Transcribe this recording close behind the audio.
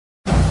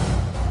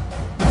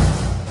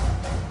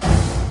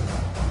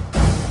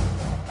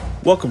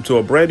Welcome to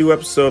a brand new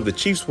episode of the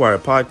Chiefs Wire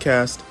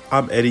podcast.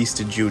 I'm Ed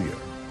Easton Jr.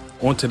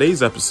 On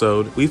today's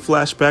episode, we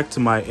flash back to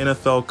my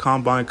NFL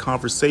Combine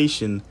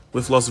conversation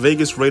with Las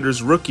Vegas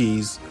Raiders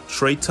rookies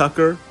Tre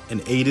Tucker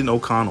and Aidan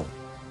O'Connell.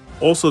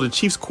 Also, the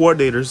Chiefs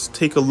coordinators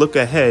take a look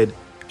ahead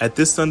at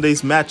this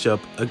Sunday's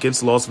matchup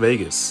against Las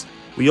Vegas.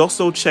 We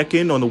also check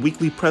in on the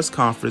weekly press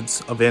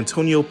conference of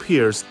Antonio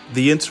Pierce,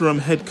 the interim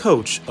head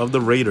coach of the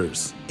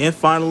Raiders. And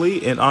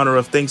finally, in honor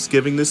of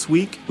Thanksgiving this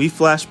week, we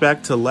flash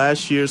back to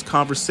last year's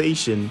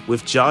conversation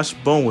with Josh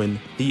Bowen,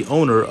 the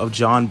owner of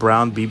John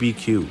Brown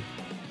BBQ.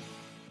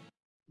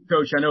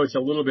 Coach, I know it's a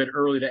little bit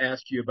early to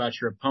ask you about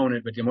your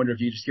opponent, but I wonder if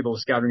you just give a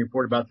little scouting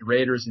report about the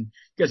Raiders. And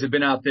you guys have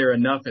been out there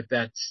enough at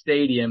that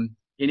stadium.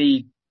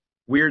 Any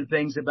weird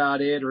things about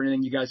it or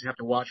anything you guys have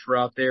to watch for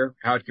out there,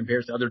 how it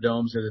compares to other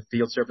domes or the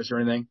field surface or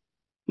anything?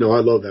 No, I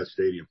love that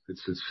stadium.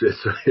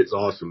 It's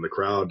awesome. The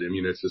crowd, I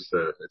mean, it's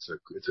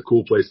a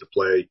cool place to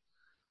play.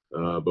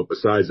 But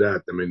besides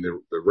that, I mean,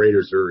 the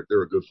Raiders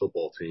they're a good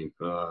football team.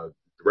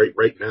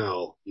 Right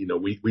now, you know,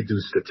 we do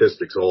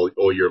statistics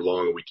all year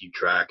long and we keep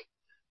track.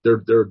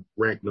 They're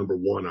ranked number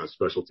one on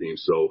special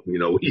teams. So, you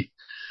know,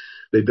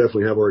 they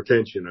definitely have our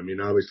attention. I mean,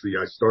 obviously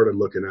I started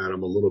looking at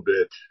them a little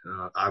bit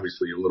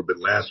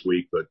last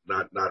week, but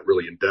not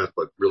really in depth,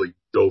 but really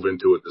dove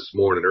into it this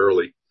morning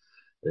early.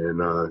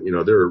 And, you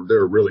know,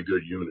 they're a really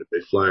good unit.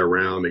 They fly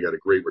around. They got a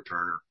great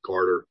returner.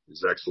 Carter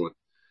is excellent.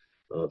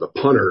 The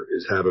punter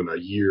is having a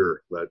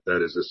year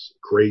that is just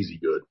crazy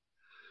good.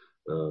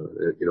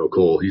 You know,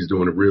 Cole, he's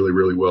doing it really,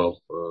 really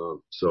well.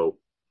 So,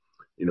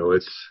 you know,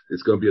 it's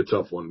going to be a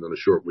tough one on a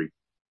short week.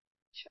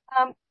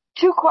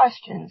 Two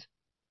questions.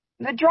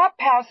 The drop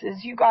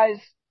passes, you guys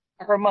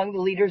are among the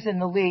leaders in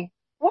the league.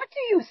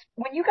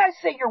 When you guys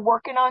say you're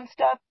working on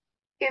stuff,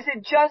 is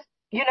it just,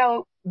 you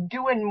know,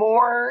 doing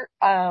more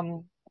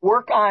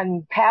work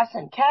on pass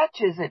and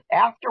catch? Is it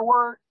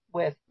afterward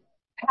with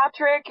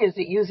Patrick? Is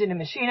it using a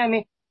machine? I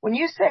mean, when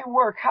you say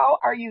work, how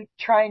are you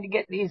trying to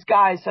get these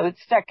guys so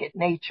it's second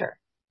nature?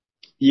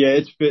 Yeah,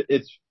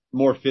 it's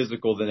more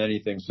physical than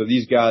anything. So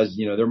these guys,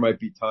 you know, there might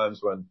be times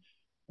when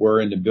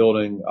we're in the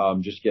building,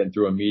 just getting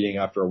through a meeting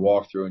after a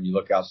walkthrough and you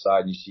look outside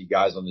and you see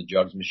guys on the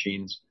jugs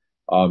machines,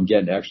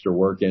 getting extra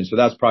work in. So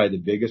that's probably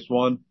the biggest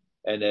one.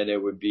 And then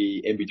it would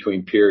be in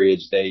between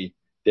periods. They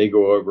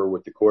go over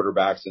with the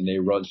quarterbacks and they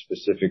run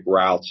specific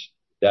routes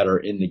that are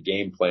in the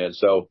game plan.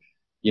 So,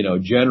 you know,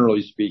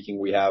 generally speaking,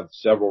 we have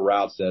several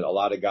routes that a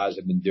lot of guys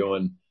have been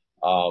doing,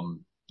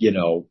 you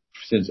know,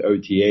 since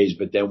OTAs,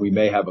 but then we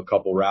may have a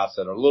couple routes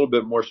that are a little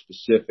bit more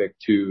specific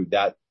to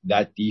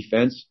that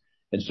defense.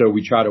 And so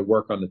we try to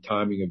work on the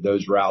timing of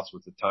those routes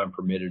with the time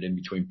permitted in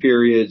between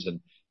periods, and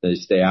they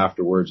stay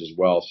afterwards as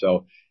well.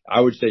 So I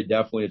would say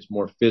definitely it's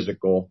more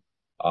physical.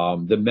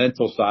 The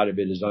mental side of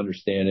it is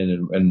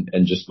understanding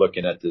and just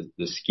looking at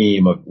the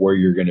scheme of where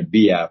you're going to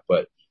be at.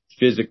 But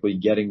physically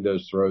getting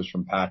those throws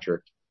from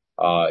Patrick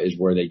is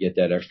where they get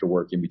that extra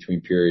work in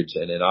between periods.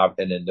 And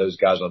then those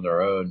guys on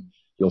their own,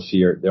 you'll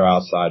see they're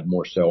outside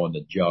more so on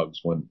the jugs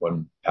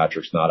when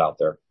Patrick's not out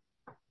there.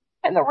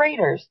 And the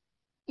Raiders.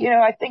 You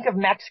know, I think of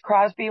Max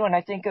Crosby when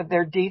I think of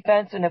their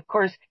defense. And, of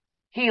course,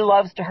 he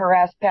loves to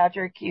harass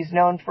Patrick. He's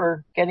known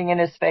for getting in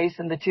his face,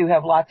 and the two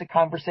have lots of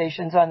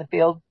conversations on the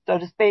field, so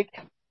to speak.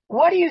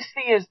 What do you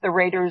see as the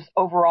Raiders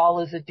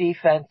overall as a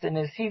defense? And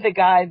is he the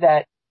guy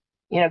that,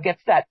 you know,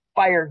 gets that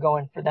fire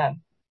going for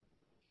them?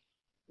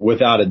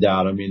 Without a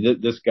doubt. I mean,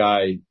 this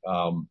guy,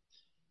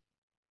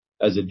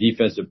 as a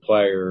defensive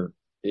player,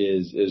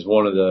 is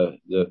one of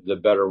the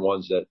better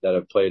ones that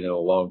have played in a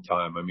long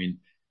time. I mean,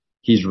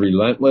 he's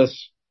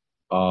relentless.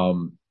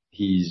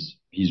 He's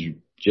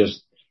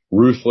just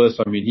ruthless.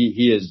 I mean,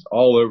 he is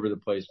all over the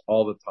place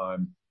all the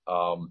time.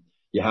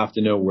 You have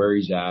to know where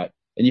he's at,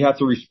 and you have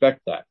to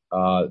respect that,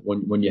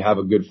 when you have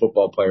a good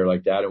football player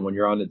like that. And when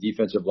you're on the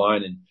defensive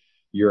line and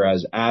you're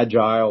as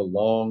agile,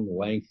 long,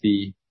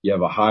 lengthy, you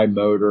have a high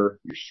motor,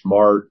 you're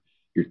smart,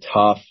 you're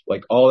tough,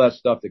 like all that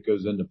stuff that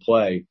goes into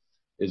play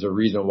is a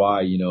reason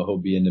why, you know, he'll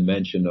be in the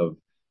mention of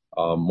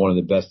one of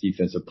the best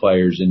defensive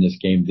players in this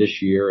game this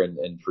year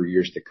and for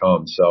years to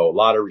come. So a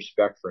lot of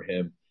respect for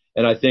him.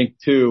 And I think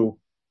too,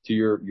 to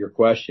your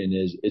question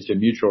is it's a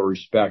mutual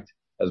respect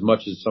as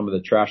much as some of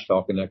the trash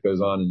talking that goes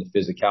on in the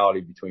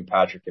physicality between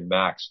Patrick and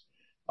Max.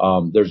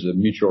 There's a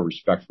mutual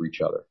respect for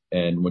each other.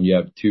 And when you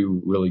have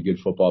two really good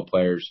football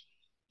players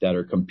that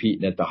are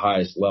competing at the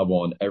highest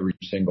level on every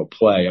single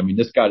play, I mean,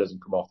 this guy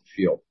doesn't come off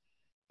the field.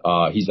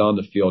 He's on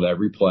the field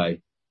every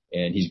play.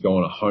 And he's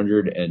going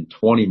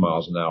 120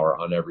 miles an hour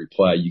on every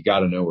play. You got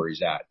to know where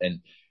he's at.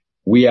 And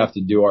we have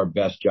to do our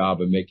best job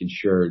of making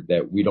sure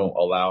that we don't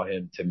allow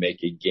him to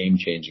make a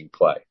game-changing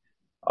play.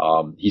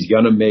 He's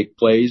going to make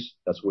plays.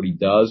 That's what he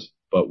does.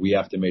 But we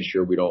have to make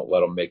sure we don't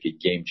let him make a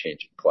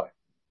game-changing play.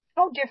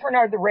 How different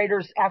are the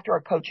Raiders after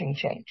a coaching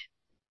change?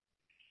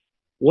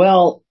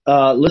 Well,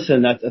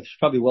 listen, that's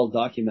probably well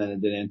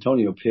documented that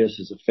Antonio Pierce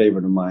is a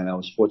favorite of mine. I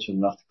was fortunate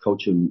enough to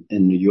coach him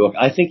in New York.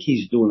 I think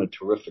he's doing a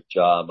terrific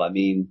job. I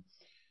mean,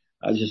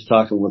 I was just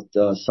talking with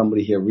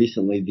somebody here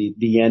recently.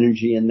 The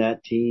energy in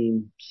that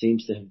team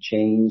seems to have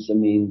changed. I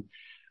mean,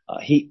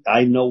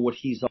 I know what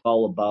he's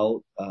all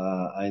about.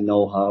 I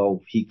know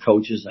how he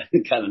coaches. I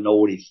kind of know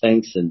what he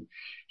thinks, and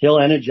he'll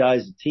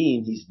energize the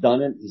team. He's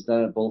done it. He's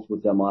done it both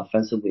with them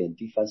offensively and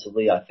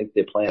defensively. I think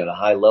they're playing at a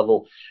high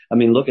level. I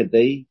mean, look at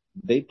they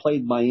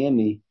played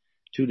Miami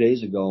 2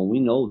 days ago, and we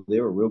know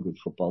they're a real good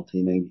football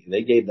team. And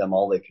they gave them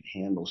all they could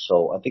handle.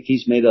 So I think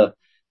he's made a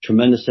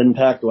tremendous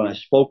impact. When I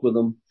spoke with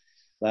him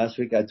last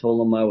week, I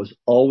told him I was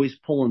always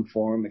pulling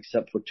for him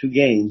except for 2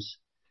 games,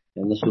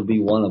 and this will be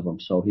one of them.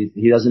 So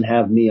he doesn't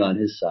have me on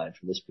his side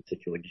for this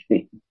particular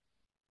game.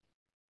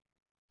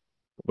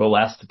 We'll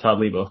last to Todd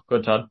Lebo. Go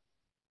ahead, Todd.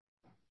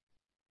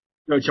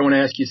 Coach, I want to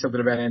ask you something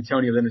about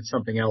Antonio, then it's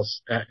something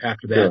else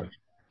after that.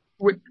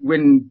 Sure.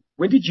 When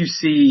did you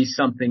see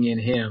something in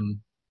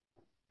him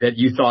that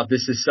you thought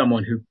this is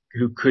someone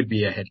who could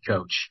be a head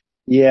coach?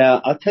 Yeah,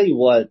 I'll tell you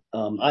what.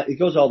 It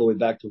goes all the way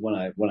back to when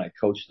I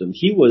coached him.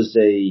 He was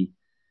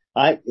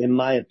in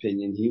my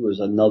opinion, he was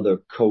another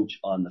coach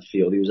on the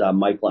field. He was our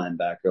Mike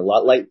linebacker, a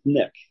lot like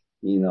Nick.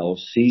 You know,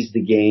 sees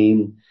the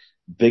game,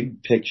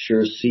 big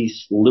picture,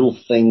 sees little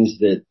things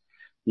that,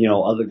 you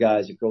know, other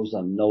guys, it goes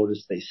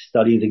unnoticed. They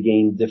study the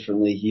game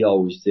differently. He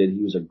always did.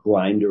 He was a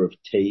grinder of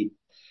tape.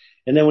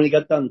 And then when he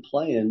got done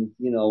playing,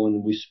 you know,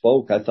 when we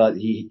spoke, I thought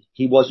he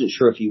wasn't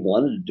sure if he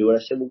wanted to do it. I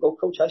said, well, go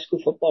coach high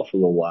school football for a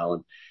little while.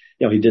 And,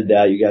 you know, he did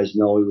that. You guys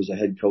know he was a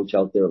head coach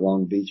out there at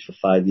Long Beach for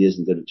 5 years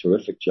and did a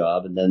terrific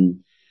job. And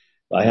then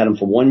I had him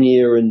for 1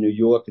 year in New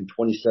York in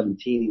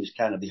 2017. He was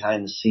kind of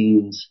behind the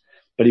scenes,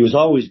 but he was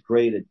always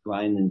great at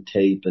grinding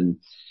tape. And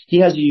he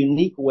has a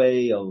unique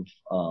way of,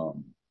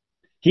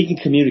 he can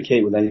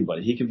communicate with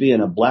anybody. He could be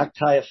in a black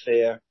tie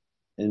affair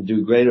and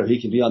do great, or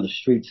he could be on the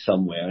street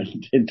somewhere.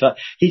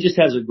 He just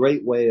has a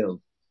great way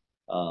of,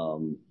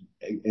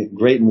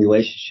 great in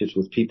relationships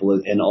with people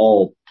in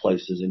all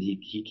places, and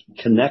he can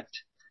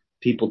connect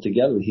people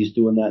together. He's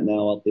doing that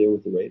now out there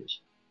with the Raiders.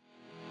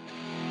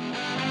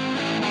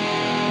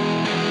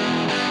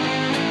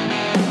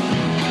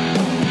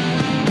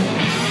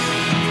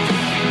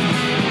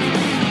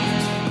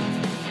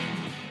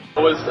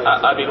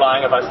 I'd be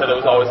lying if I said it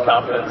was always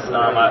confidence.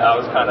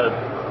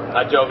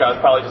 I joke I was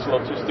probably just a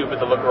little too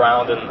stupid to look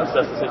around and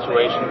assess the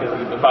situation, because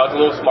if I was a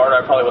little smarter,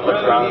 I probably would have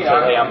looked around and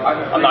said, hey,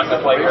 I'm not going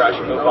to play here, I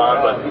should move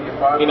on.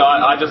 But, you know,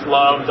 I got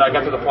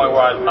to the point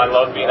where I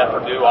loved being at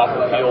Purdue off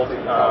the field.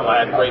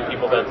 I had great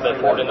people that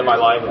poured into my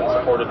life and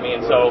supported me.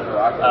 And so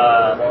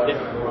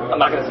I'm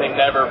not going to say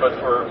never, but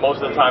for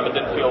most of the time it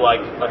didn't feel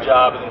like a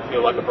job, it didn't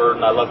feel like a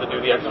burden. I loved to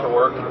do the extra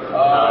work. And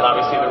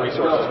obviously the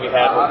resources we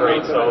had were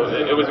great, so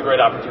it was a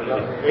great opportunity.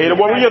 Hey,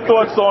 what were your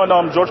thoughts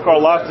on George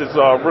Karlaftis'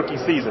 rookie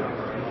season?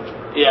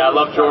 Yeah, I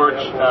love George.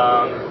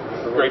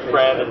 Great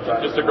friend and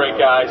just a great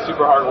guy,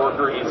 super hard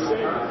worker. He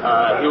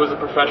was a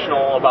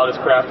professional about his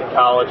craft in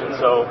college, and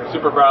so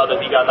super proud that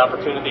he got an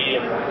opportunity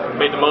and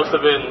made the most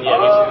of it. And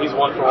yeah, he's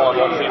 1 for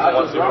 1, 1 season,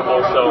 1 Super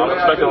Bowl. So I'm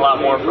expecting a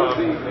lot more from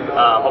him.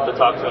 Hope to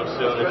talk to him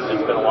soon.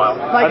 It's been a while.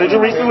 Did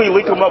you recently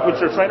link him up with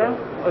your trainer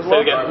as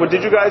well? Say again?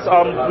 Did you guys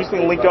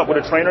recently link up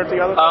with a trainer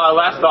together?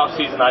 Last off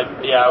season, I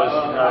was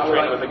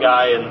training with a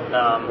guy, and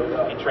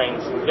he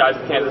trains guys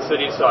in Kansas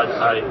City. So I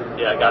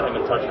got him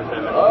in touch with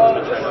him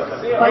and he's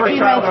been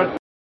training with him.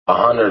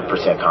 100%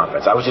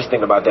 confidence. I was just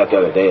thinking about that the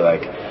other day.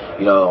 Like,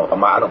 you know,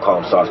 I don't call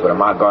him Sauce, but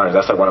Ahmad Garner,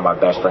 that's like one of my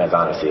best friends,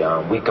 honestly.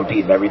 We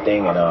compete in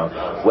everything, and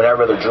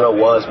whatever the drill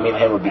was, me and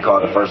him would be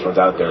called the first ones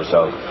out there.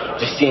 So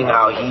just seeing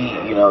how he,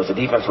 you know, is a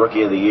defense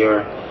rookie of the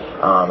year,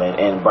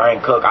 and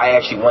Brian Cook, I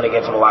actually went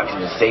against him a lot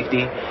because of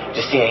safety.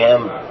 Just seeing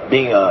him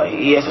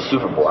he has a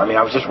Super Bowl. I mean,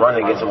 I was just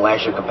running against him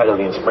last year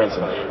competitively in sprints,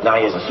 and now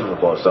he has a Super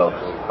Bowl. So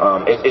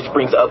it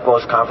brings up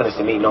close confidence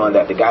to me, knowing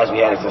that the guys we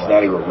had at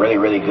Cincinnati were really,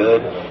 really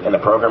good, and the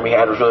program we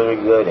had was really,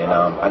 really good, and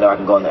I know I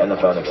can go in the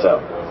NFL and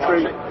excel.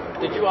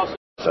 Did you also?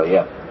 So,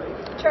 yeah.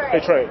 Hey,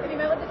 Trey. Have you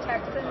met with the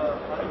Texans?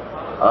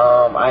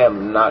 I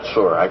am not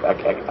sure. I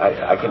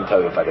couldn't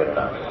tell you if I did or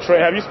not. Trey,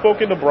 have you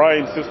spoken to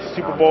Brian since the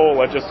Super Bowl,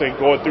 like just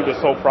going through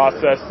this whole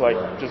process, like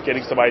just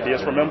getting some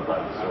ideas from him?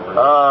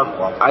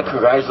 I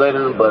congratulated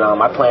him, but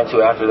I plan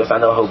to after this.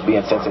 I know he'll be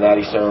in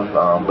Cincinnati soon.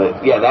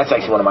 But yeah, that's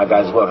actually one of my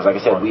guys as well, because like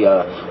I said, we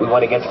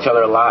went against each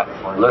other a lot,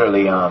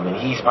 literally. And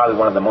he's probably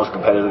one of the most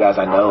competitive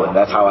guys I know, and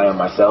that's how I am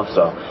myself.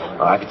 So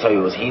I can tell you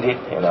it was heated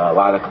and a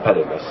lot of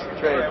competitiveness.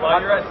 Trey, while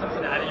you're at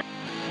Cincinnati.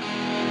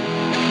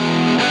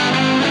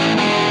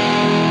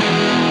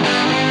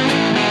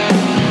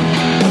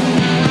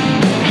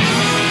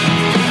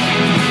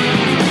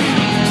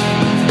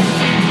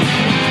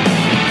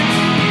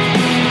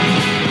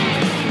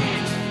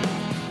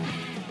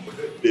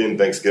 Being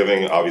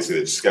Thanksgiving, obviously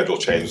the schedule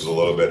changes a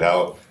little bit.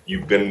 How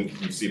you've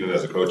seen it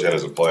as a coach and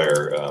as a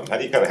player. How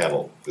do you kind of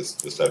handle this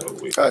type of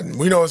week?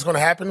 We know it's going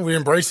to happen. We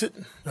embrace it.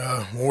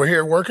 When we're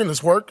here working,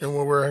 let's work. And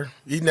when we're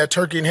eating that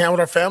turkey and ham with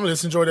our family,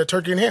 let's enjoy that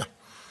turkey and ham.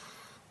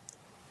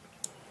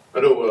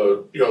 I know,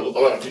 a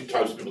lot of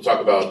times people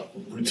talk about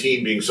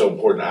routine being so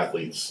important to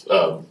athletes.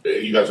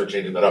 You guys are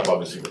changing that up,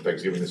 obviously, for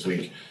Thanksgiving this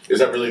week. Is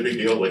that really a big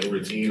deal, like a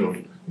routine of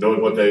knowing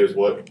what day is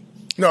what?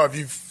 No, if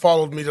you've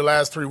followed me the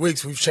last 3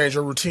 weeks, we've changed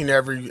our routine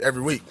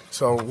every week.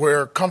 So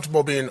we're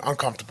comfortable being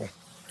uncomfortable.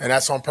 And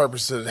that's on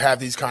purpose to have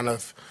these kind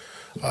of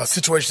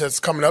situations that's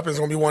coming up. There's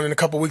going to be one in a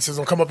couple of weeks that's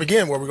going to come up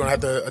again where we're going to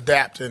have to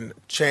adapt and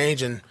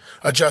change and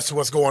adjust to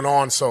what's going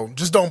on. So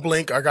just don't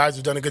blink. Our guys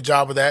have done a good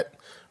job of that.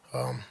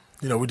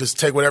 We just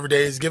take whatever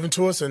day is given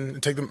to us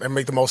and take them and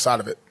make the most out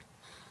of it.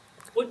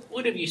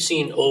 What have you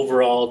seen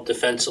overall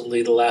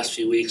defensively the last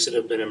few weeks that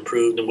have been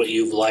improved and what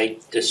you've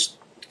liked, this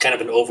kind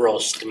of an overall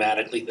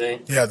schematically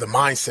thing? Yeah, the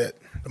mindset.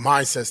 The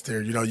mindset's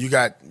there.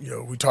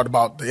 We talked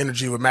about the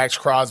energy with Max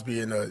Crosby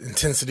and the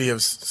intensity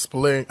of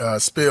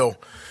Spill.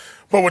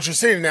 But what you're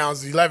seeing now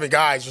is 11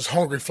 guys just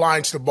hungry,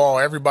 flying to the ball,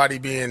 everybody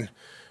being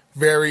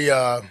very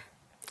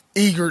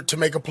eager to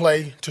make a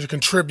play, to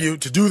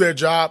contribute, to do their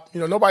job.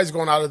 Nobody's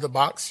going out of the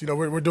box.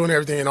 We're doing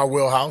everything in our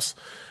wheelhouse.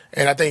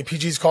 And I think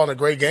PG's calling a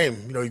great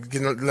game,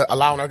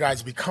 allowing our guys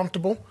to be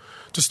comfortable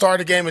to start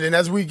a game. And then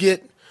as we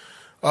get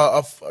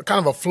a kind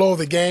of a flow of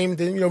the game,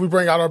 then, we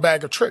bring out our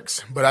bag of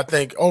tricks. But I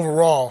think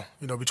overall,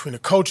 between the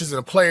coaches and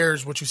the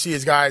players, what you see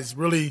is guys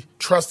really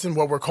trusting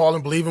what we're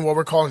calling, believing what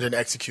we're calling, and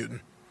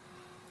executing.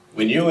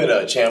 When you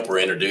and Champ were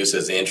introduced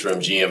as the interim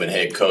GM and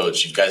head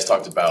coach, you guys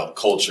talked about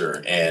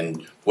culture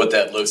and what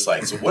that looks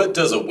like. So what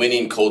does a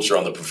winning culture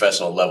on the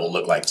professional level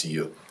look like to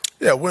you?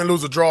 Yeah, win,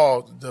 lose, or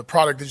draw, the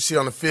product that you see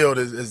on the field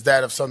is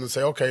that of something to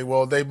say, okay,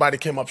 well, they might have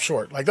came up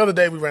short. Like the other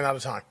day, we ran out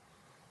of time.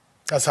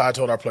 That's how I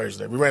told our players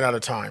today. We ran out of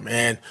time.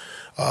 And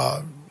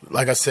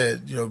like I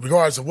said,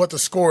 regardless of what the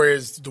score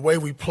is, the way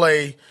we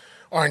play,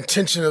 our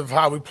intention of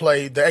how we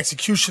play, the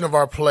execution of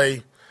our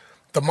play,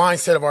 the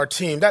mindset of our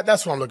team,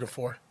 that's what I'm looking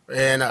for.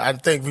 And I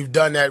think we've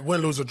done that,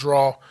 win, lose, or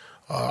draw.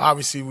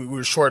 Obviously, we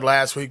were short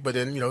last week, but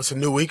then, it's a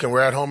new week, and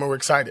we're at home, and we're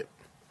excited.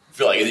 I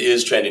feel like it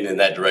is trending in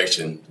that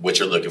direction, what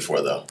you're looking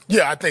for, though.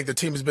 Yeah, I think the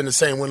team has been the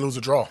same, win, lose,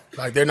 or draw.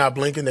 Like, they're not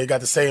blinking. They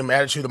got the same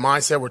attitude, the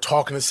mindset. We're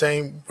talking the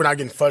same. We're not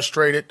getting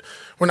frustrated.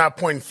 We're not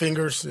pointing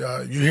fingers.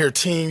 You hear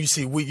team, you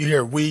see we, you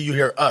hear we, you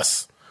hear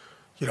us.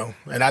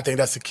 And I think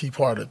that's the key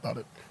part about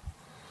it.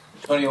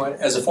 Tony,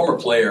 as a former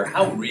player,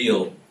 how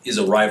real is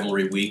a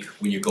rivalry week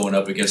when you're going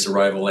up against a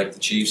rival like the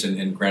Chiefs?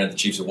 And granted, the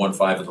Chiefs have won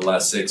 5 of the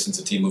last 6 since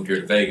the team moved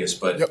here to Vegas.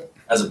 But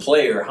as a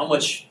player, how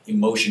much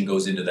emotion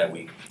goes into that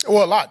week?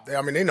 Well, a lot.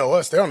 I mean, they know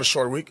us. They're on a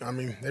short week. I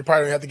mean, they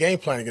probably don't have the game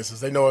plan against us.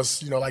 They know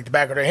us, like the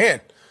back of their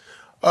hand.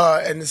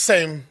 And the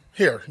same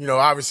here.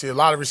 Obviously a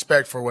lot of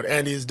respect for what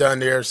Andy has done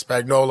there,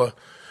 Spagnuolo,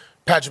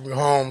 Patrick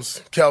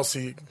Mahomes,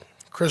 Kelsey,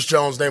 Chris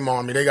Jones, name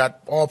on me. They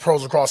got all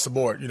pros across the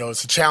board.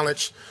 It's a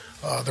challenge.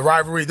 The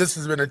rivalry, this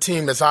has been a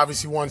team that's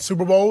obviously won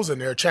Super Bowls, and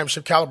they're a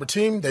championship caliber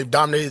team. They've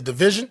dominated the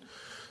division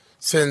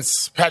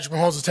since Patrick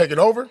Mahomes has taken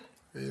over.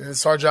 And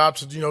it's our job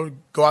to,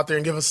 go out there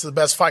and give us the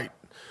best fight.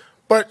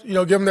 But,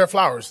 give them their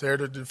flowers. They're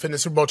the defending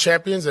Super Bowl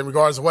champions, and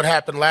regardless of what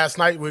happened last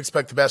night, we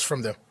expect the best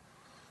from them.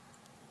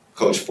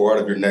 Coach, 4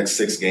 out of your next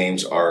 6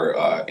 games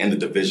are in the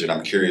division.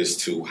 I'm curious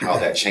to how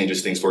that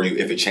changes things for you,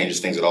 if it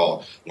changes things at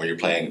all when you're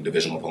playing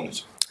divisional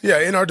opponents. Yeah,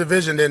 in our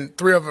division, then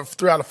 3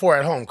 out of 4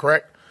 at home,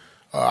 correct?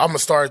 I'm going to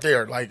start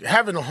there. Like,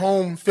 having a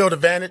home field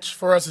advantage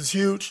for us is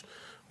huge.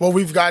 Well,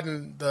 we've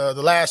gotten the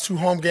last 2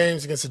 home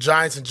games against the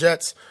Giants and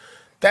Jets.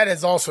 That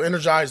has also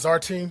energized our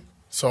team.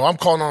 So I'm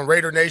calling on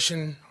Raider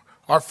Nation,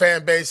 our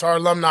fan base, our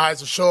alumni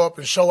to show up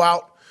and show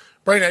out,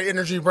 bring that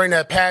energy, bring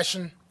that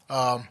passion.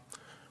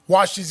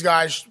 Watch these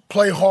guys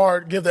play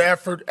hard, give the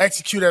effort,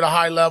 execute at a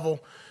high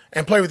level,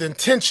 and play with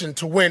intention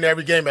to win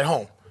every game at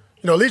home.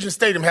 Legion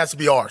Stadium has to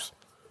be ours.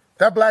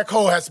 That black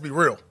hole has to be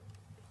real.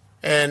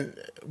 And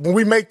when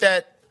we make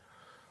that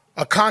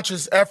a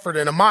conscious effort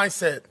and a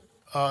mindset,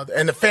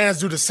 and the fans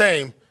do the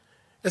same,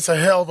 it's a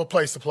hell of a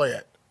place to play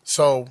at.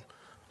 So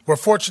we're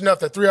fortunate enough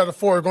that 3 out of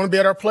 4 are going to be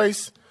at our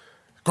place.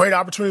 Great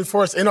opportunity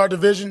for us in our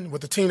division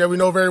with the team that we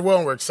know very well,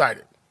 and we're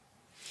excited.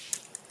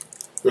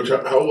 Coach,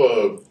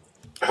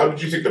 how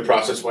did you think the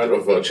process went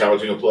of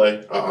challenging a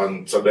play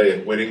on Sunday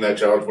and winning that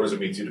challenge? What does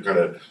it mean to you to kind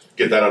of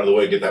get that out of the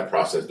way, get that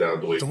process down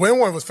the way? The win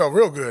one felt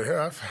real good.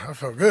 I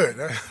felt good.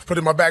 I put it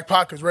in my back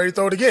pocket, was ready to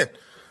throw it again.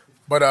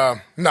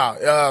 But,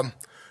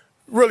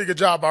 really good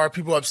job by our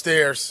people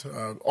upstairs,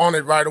 on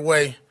it right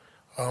away.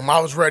 I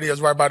was ready. I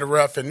was right by the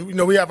ref. And,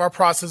 we have our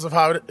process of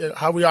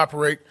how we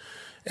operate.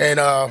 And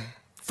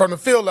from the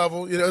field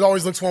level, it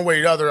always looks one way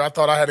or the other. I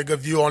thought I had a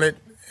good view on it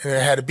and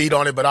had a beat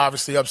on it, but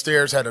obviously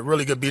upstairs had a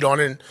really good beat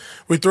on it. And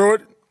we threw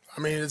it. I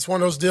mean, it's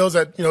one of those deals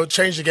that,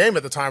 changed the game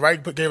at the time,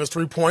 right? Gave us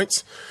 3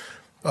 points.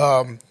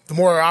 The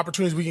more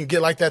opportunities we can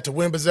get like that to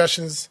win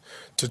possessions,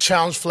 to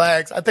challenge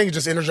flags, I think it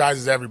just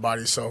energizes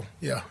everybody. So,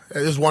 yeah,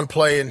 it is one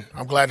play, and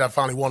I'm glad I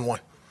finally won one.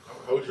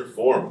 How was your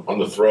form on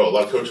the throw? A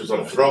lot of coaches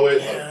want to throw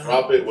it,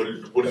 drop it. What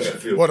did you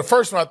feel? Well, the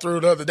first one I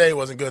threw the other day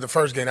wasn't good. The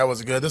first game, that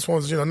wasn't good. This one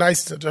was,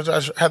 nice.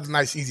 I had a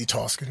nice, easy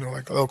toss,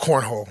 like a little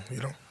cornhole,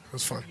 It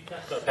was fun. You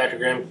talked about Patrick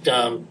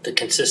Graham, the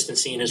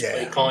consistency in his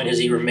play calling. Has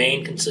he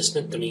remained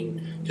consistent? I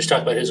mean, just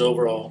talk about his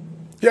overall.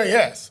 Yeah,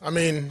 yes. I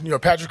mean,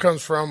 Patrick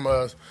comes from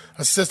a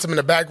system in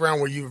the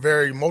background where you're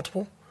very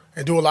multiple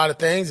and do a lot of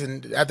things.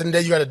 And at the end of the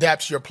day, you got to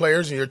adapt to your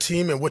players and your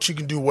team and what you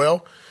can do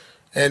well.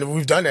 And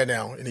we've done that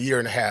now in a year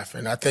and a half.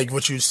 And I think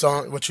what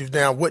you've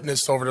now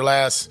witnessed over the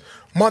last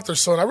month or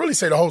so, and I really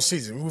say the whole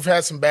season, we've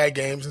had some bad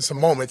games and some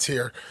moments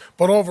here.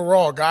 But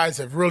overall, guys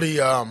have really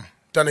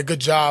done a good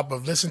job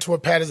of listening to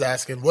what Pat is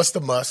asking. What's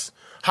the must?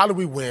 How do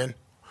we win?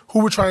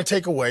 Who we're trying to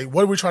take away?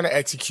 What are we trying to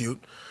execute?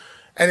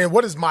 And then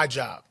what is my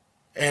job?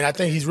 And I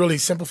think he's really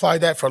simplified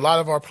that for a lot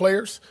of our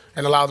players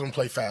and allowed them to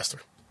play faster.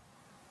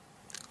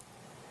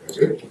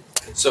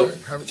 So,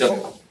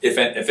 if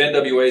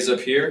NWA's up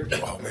here,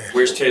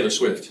 where's Taylor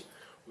Swift?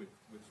 With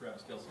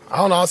Travis Kelce? I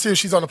don't know. I'll see if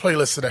she's on the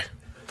playlist today.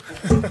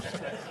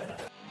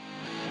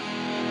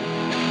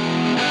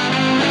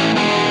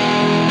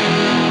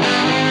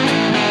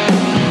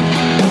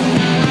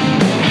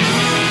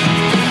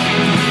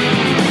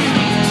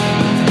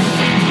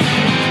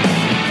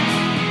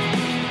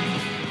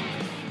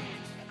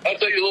 I'll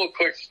tell you a little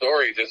quick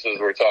story just as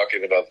we're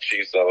talking about the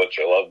Chiefs, how much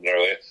I love them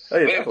earlier.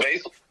 They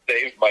basically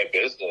saved my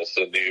business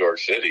in New York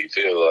City,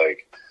 too.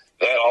 Like,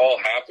 that all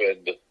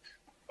happened.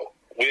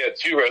 We had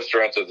 2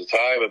 restaurants at the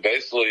time, and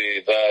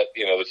basically that,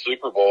 the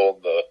Super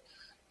Bowl and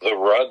the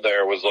run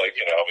there was like,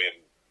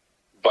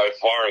 by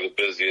far the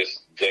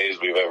busiest days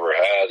we've ever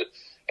had.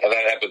 And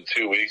that happened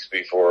 2 weeks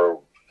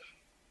before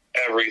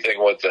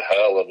everything went to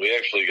hell, and we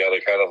actually got to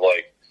kind of,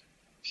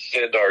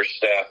 send our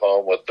staff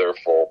home with their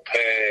full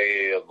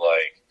pay and,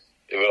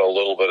 even a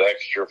little bit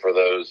extra for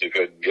those who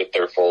couldn't get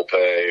their full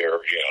pay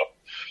or,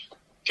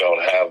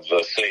 don't have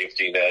the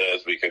safety net,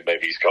 as we could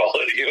maybe call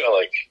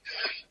it,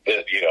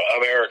 that,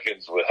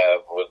 Americans would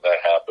have when that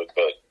happened.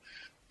 But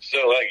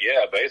so,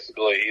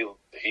 basically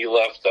he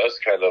left us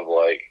kind of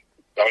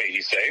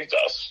he saved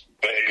us.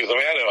 Because,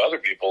 I know other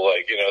people,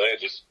 they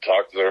just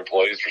talk to their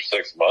employees for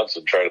 6 months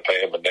and try to pay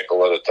them a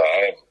nickel at a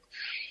time,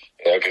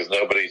 because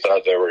nobody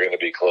thought they were going to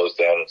be closed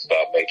down and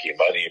stop making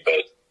money.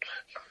 But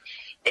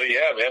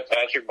yeah, man,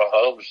 Patrick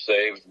Mahomes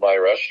saved my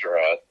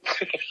restaurant.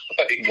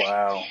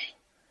 Wow.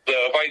 So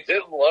if I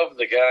didn't love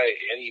the guy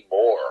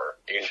anymore,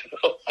 if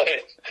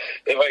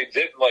I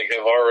didn't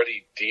have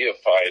already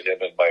deified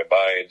him in my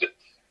mind,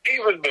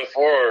 even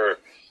before,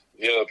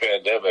 the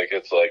pandemic,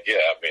 it's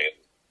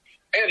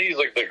and he's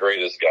the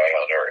greatest guy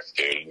on earth,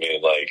 dude.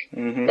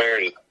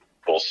 Married a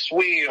little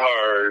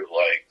sweetheart,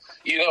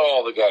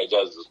 all the guy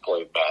does is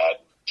play bad,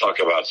 talk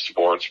about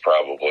sports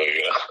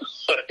probably,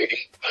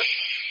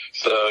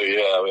 So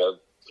yeah, man,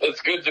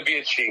 it's good to be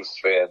a Chiefs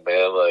fan,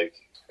 man.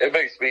 It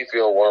makes me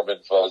feel warm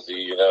and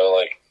fuzzy,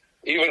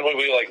 even when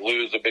we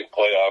lose a big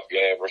playoff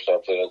game or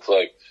something, it's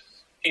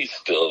he's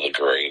still the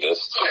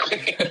greatest.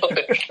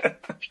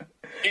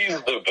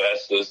 He's the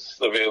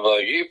bestest.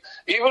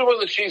 Even when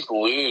the Chiefs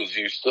lose,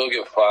 you still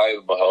get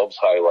 5 Mahomes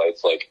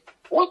highlights.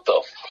 What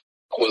the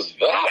was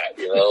that?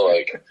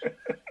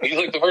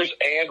 He's the first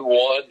and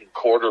one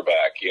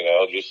quarterback,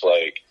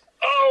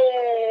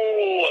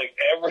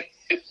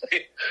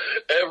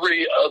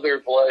 every other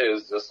play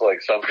is just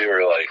somebody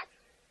where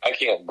I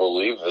can't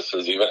believe this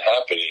is even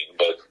happening,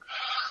 but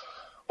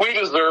we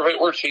deserve it.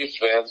 We're Chiefs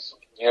fans.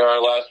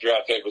 Our last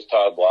draft pick was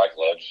Todd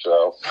Blackledge,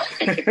 so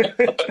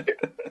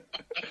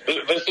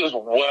this is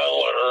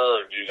well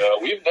earned.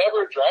 We've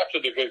never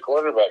drafted a good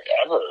quarterback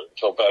ever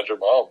until Patrick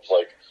Mahomes.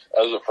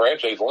 As a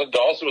franchise, Lynn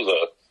Dawson was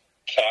a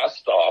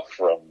cast off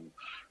from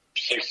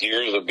 6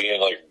 years of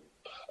being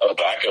a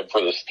backup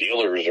for the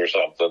Steelers or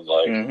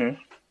something.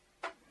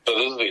 So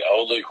this is the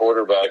only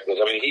quarterback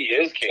that, he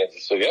is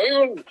Kansas City. I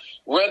even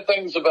read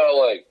things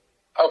about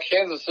how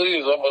Kansas City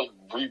has almost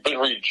been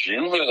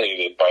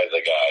rejuvenated by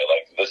the guy,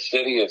 the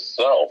city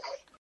itself.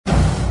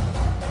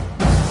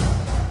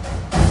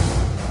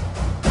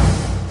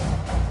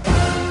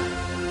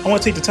 I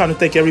want to take the time to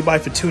thank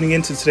everybody for tuning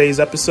in to today's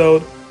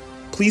episode.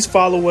 Please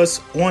follow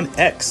us on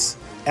X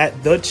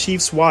at The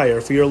Chiefs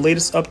Wire for your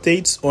latest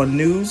updates on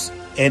news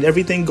and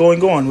everything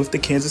going on with the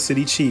Kansas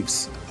City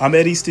Chiefs. I'm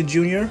Ed Easton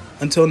Jr.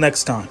 Until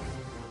next time.